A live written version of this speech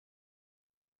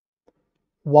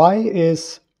Why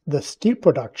is the steel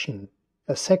production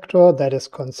a sector that is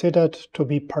considered to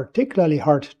be particularly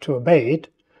hard to abate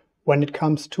when it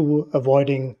comes to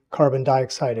avoiding carbon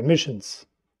dioxide emissions?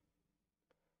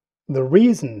 The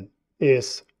reason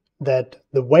is that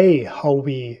the way how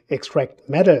we extract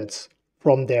metals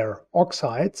from their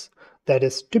oxides, that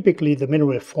is typically the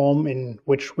mineral form in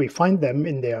which we find them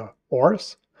in their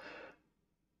ores,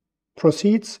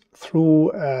 proceeds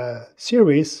through a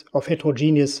series of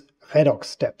heterogeneous redox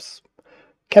steps.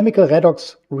 Chemical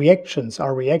redox reactions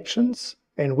are reactions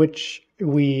in which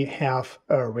we have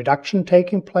a reduction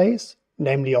taking place,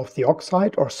 namely of the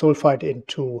oxide or sulfide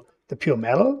into the pure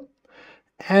metal,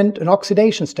 and an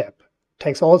oxidation step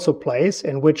takes also place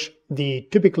in which the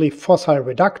typically fossil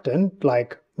reductant,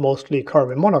 like mostly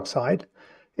carbon monoxide,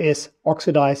 is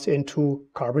oxidized into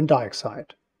carbon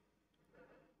dioxide.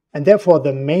 And therefore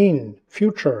the main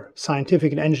future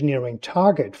scientific and engineering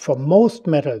target for most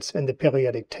metals in the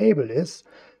periodic table is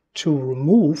to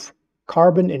remove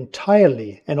carbon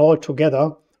entirely and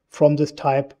altogether from this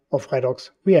type of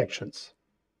redox reactions.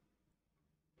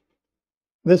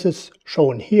 This is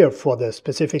shown here for the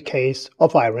specific case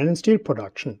of iron and steel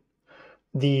production.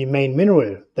 The main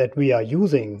mineral that we are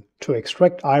using to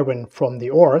extract iron from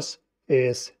the ores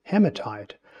is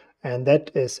hematite, and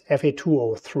that is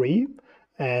Fe2O3.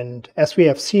 And as we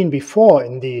have seen before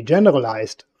in the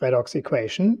generalized redox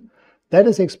equation, that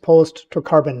is exposed to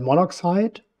carbon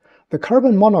monoxide. The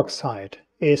carbon monoxide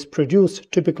is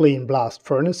produced typically in blast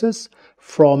furnaces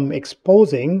from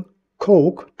exposing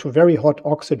coke to very hot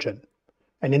oxygen.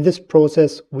 And in this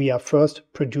process, we are first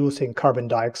producing carbon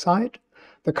dioxide.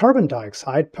 The carbon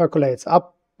dioxide percolates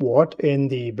upward in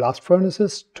the blast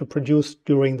furnaces to produce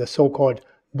during the so-called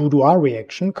boudoir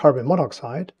reaction carbon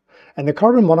monoxide. And the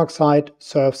carbon monoxide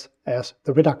serves as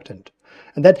the reductant.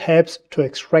 And that helps to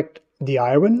extract the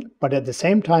iron, but at the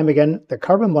same time again, the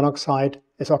carbon monoxide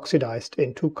is oxidized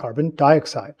into carbon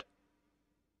dioxide.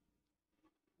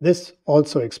 This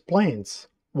also explains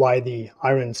why the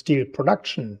iron and steel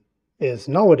production is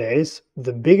nowadays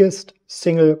the biggest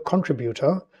single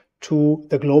contributor to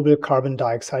the global carbon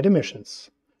dioxide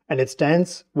emissions. And it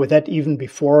stands with that even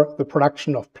before the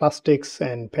production of plastics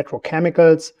and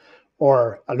petrochemicals,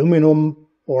 or aluminum,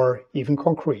 or even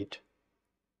concrete.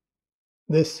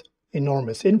 This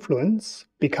enormous influence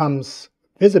becomes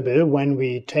visible when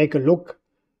we take a look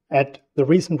at the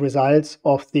recent results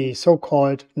of the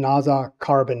so-called NASA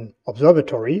Carbon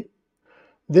Observatory.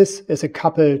 This is a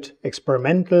coupled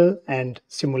experimental and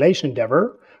simulation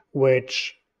endeavor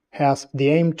which has the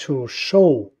aim to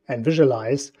show and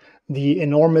visualize the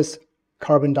enormous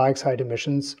carbon dioxide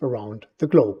emissions around the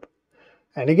globe.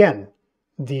 And again,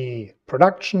 the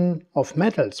production of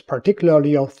metals,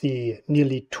 particularly of the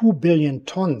nearly 2 billion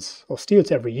tons of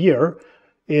steels every year,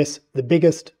 is the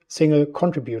biggest single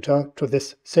contributor to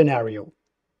this scenario.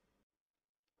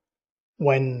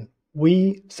 When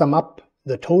we sum up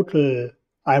the total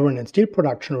iron and steel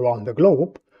production around the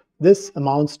globe, this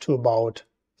amounts to about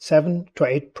 7 to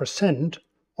 8%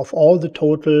 of all the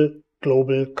total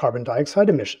global carbon dioxide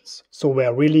emissions. So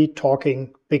we're really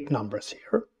talking big numbers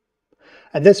here.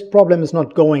 And this problem is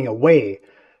not going away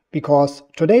because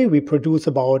today we produce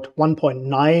about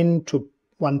 1.9 to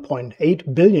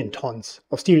 1.8 billion tons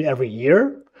of steel every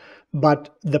year,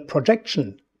 but the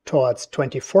projection towards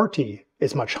 2040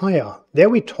 is much higher. There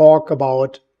we talk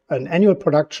about an annual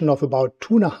production of about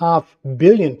 2.5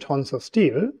 billion tons of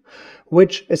steel,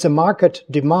 which is a market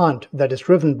demand that is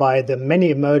driven by the many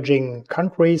emerging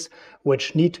countries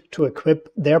which need to equip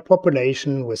their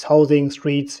population with housing,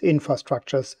 streets,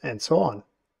 infrastructures, and so on.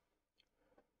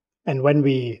 And when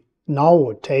we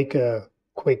now take a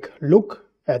quick look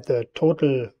at the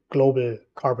total global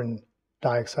carbon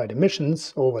dioxide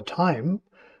emissions over time,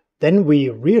 then we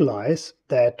realize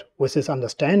that with this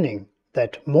understanding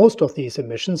that most of these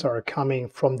emissions are coming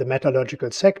from the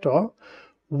metallurgical sector,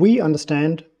 we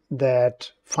understand that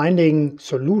finding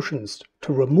solutions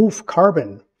to remove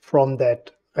carbon from that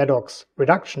redox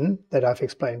reduction that I've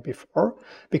explained before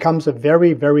becomes a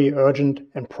very, very urgent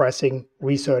and pressing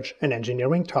research and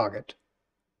engineering target.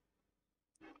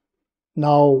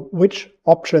 Now, which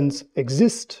options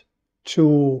exist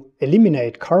to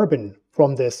eliminate carbon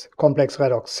from this complex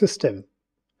redox system?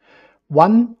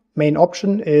 One main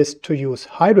option is to use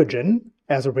hydrogen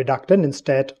as a reductant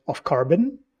instead of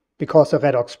carbon, because the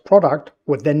redox product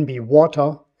would then be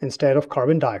water instead of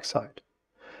carbon dioxide.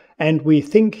 And we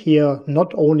think here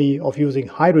not only of using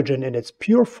hydrogen in its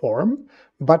pure form,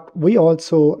 but we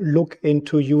also look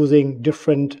into using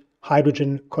different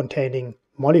hydrogen-containing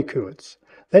molecules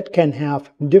that can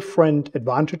have different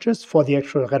advantages for the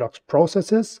actual redox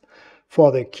processes,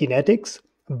 for the kinetics,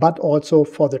 but also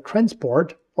for the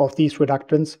transport of these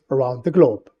reductants around the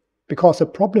globe. Because the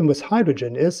problem with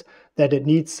hydrogen is that it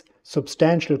needs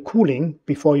substantial cooling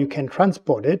before you can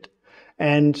transport it,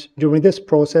 and during this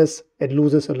process it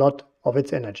loses a lot of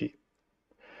its energy.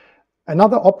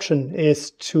 Another option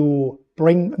is to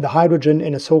bring the hydrogen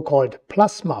in a so-called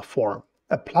plasma form.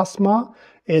 A plasma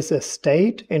is a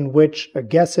state in which a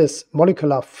gaseous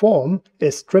molecular form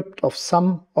is stripped of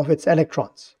some of its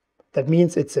electrons. That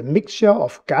means it's a mixture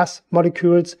of gas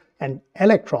molecules and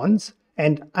electrons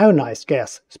and ionized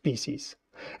gas species.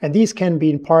 And these can be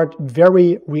in part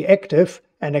very reactive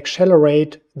and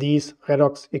accelerate these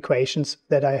redox equations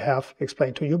that I have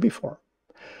explained to you before.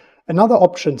 Another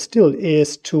option still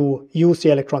is to use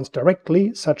the electrons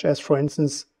directly, such as for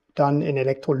instance done in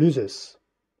electrolysis.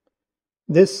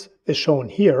 This is shown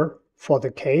here for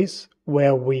the case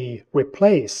where we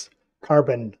replace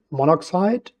carbon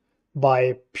monoxide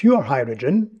by pure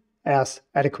hydrogen as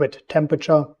adequate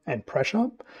temperature and pressure,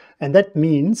 and that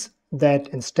means that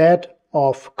instead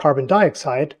of carbon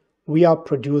dioxide we are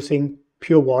producing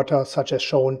pure water, such as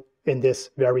shown in this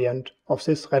variant of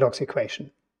this redox equation.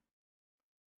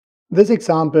 This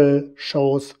example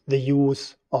shows the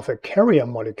use of a carrier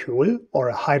molecule, or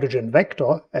a hydrogen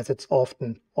vector as it's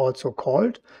often also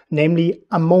called, namely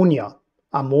ammonia.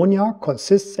 Ammonia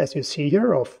consists, as you see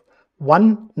here, of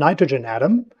one nitrogen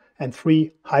atom and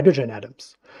 3 hydrogen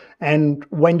atoms. And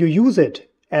when you use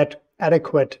it at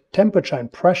adequate temperature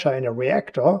and pressure in a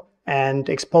reactor and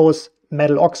expose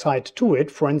metal oxide to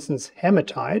it, for instance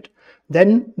hematite,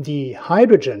 then the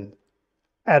hydrogen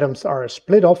atoms are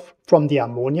split off from the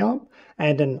ammonia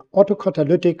and an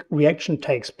autocatalytic reaction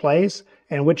takes place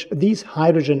in which these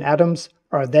hydrogen atoms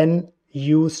are then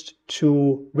used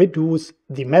to reduce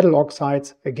the metal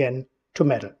oxides again to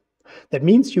metal. That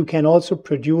means you can also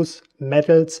produce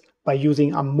metals by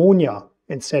using ammonia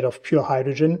instead of pure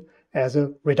hydrogen as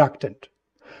a reductant.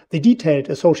 The detailed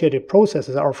associated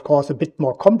processes are of course a bit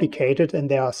more complicated, and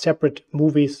there are separate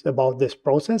movies about this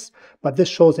process, but this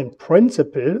shows in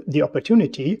principle the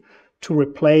opportunity to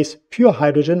replace pure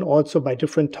hydrogen also by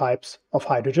different types of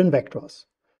hydrogen vectors.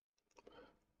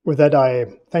 With that, I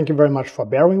thank you very much for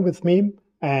bearing with me,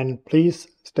 and please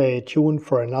stay tuned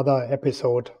for another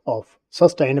episode of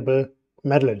Sustainable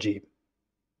Metallurgy.